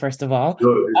copy, first of all.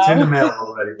 It's in the mail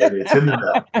already, baby. It's in the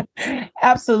mail.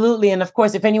 Absolutely. And of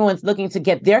course, if anyone's looking to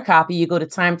get their copy, you go to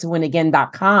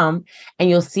timetowinagain.com and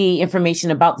you'll see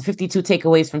information about the 52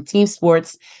 takeaways from team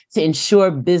sports to ensure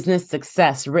business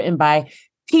success, written by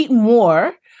Pete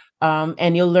Moore.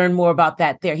 And you'll learn more about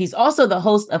that there. He's also the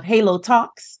host of Halo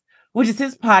Talks, which is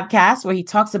his podcast where he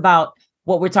talks about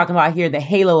what we're talking about here, the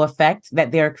halo effect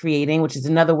that they're creating, which is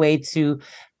another way to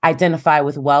identify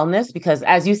with wellness. Because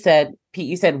as you said, Pete,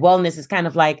 you said wellness is kind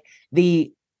of like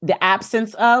the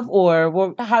absence of,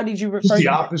 or how did you refer to the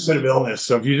opposite of illness?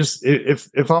 So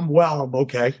if I'm well, I'm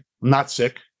okay. I'm not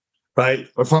sick, right?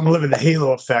 If I'm living the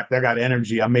halo effect, I got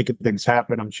energy. I'm making things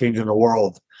happen. I'm changing the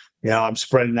world. I'm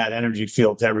spreading that energy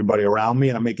field to everybody around me,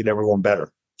 and I'm making everyone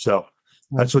better. So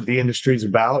that's what the industry is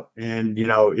about. And,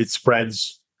 it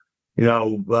spreads,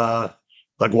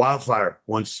 like wildfire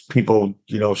once people,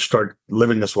 start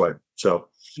living this way. So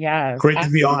yes, great to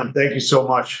be on. Thank you so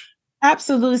much.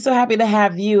 Absolutely. So happy to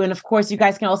have you. And of course, you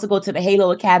guys can also go to the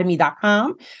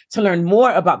haloacademy.com to learn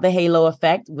more about the halo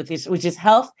effect, which is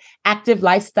health, active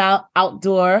lifestyle,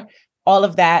 outdoor. All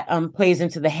of that plays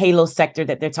into the halo sector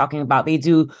that they're talking about. They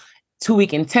do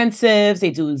 2-week intensives. They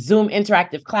do Zoom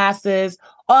interactive classes,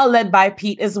 all led by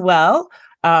Pete as well.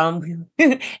 And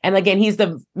again, he's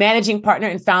the managing partner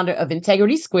and founder of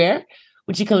Integrity Square,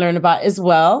 which you can learn about as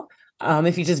well.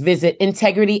 If you just visit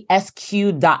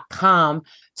integritysq.com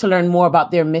to learn more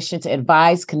about their mission to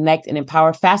advise, connect, and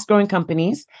empower fast-growing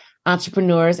companies,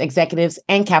 entrepreneurs, executives,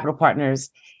 and capital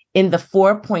partners in the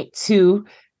 4.2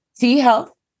 T health,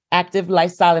 active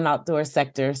lifestyle, and outdoor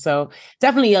sector. So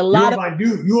definitely a lot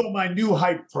you are my new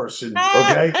hype person.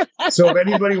 Okay. So if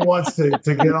anybody wants to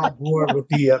get on board with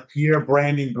the Pierre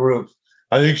Branding Group,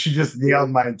 I think she just nailed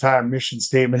my entire mission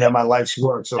statement and my life's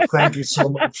work. So thank you so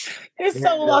much. You're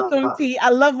so welcome, Pete. I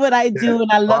love what I do, and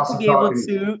I love to be able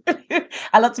to.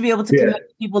 I love to be able to connect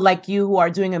with people like you who are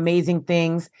doing amazing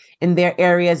things in their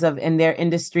areas in their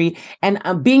industry, and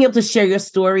being able to share your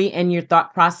story and your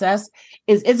thought process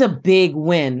is a big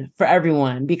win for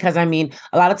everyone. Because a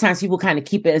lot of times people kind of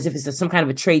keep it as if it's some kind of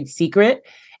a trade secret,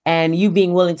 and you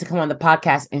being willing to come on the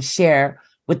podcast and share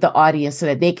with the audience so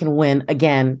that they can win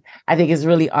again, I think is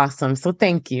really awesome. So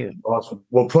thank you. Awesome.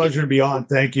 Well, pleasure to be on.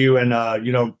 Thank you. And,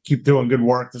 keep doing good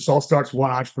work. This all starts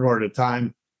one entrepreneur at a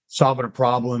time, solving a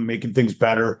problem, making things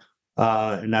better.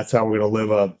 And that's how we're going to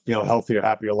live a, healthier,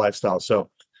 happier lifestyle. So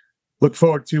look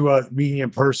forward to meeting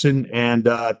in person, and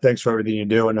thanks for everything you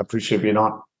do. And I appreciate being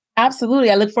on. Absolutely.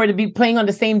 I look forward to be playing on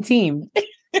the same team.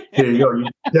 There you go. You're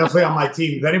definitely on my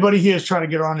team. If anybody here is trying to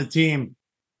get on the team,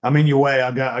 I'm in your way.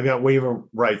 I got waiver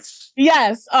rights.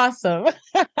 Yes. Awesome.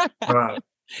 All right.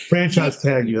 Franchise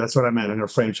tag you. That's what I meant. I'm going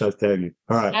to franchise tag you.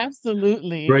 All right.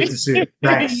 Absolutely. Great to see you.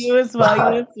 Thanks. You as well.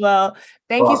 Bye. You as well.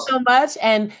 Thank you so much.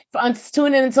 And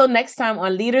tune in until next time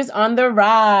on Leaders on the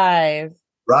Rise.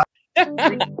 Right.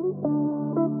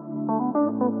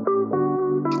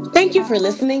 Thank you for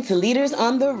listening to Leaders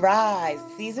on the Rise,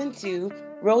 Season 2,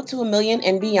 Road to a Million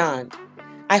and Beyond.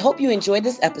 I hope you enjoyed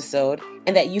this episode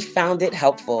and that you found it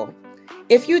helpful.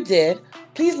 If you did,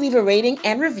 please leave a rating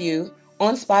and review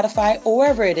on Spotify or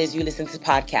wherever it is you listen to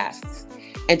podcasts.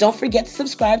 And don't forget to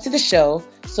subscribe to the show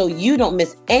so you don't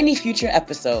miss any future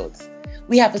episodes.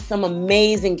 We have some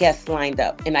amazing guests lined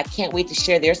up, and I can't wait to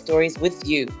share their stories with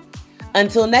you.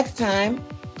 Until next time,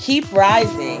 keep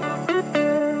rising.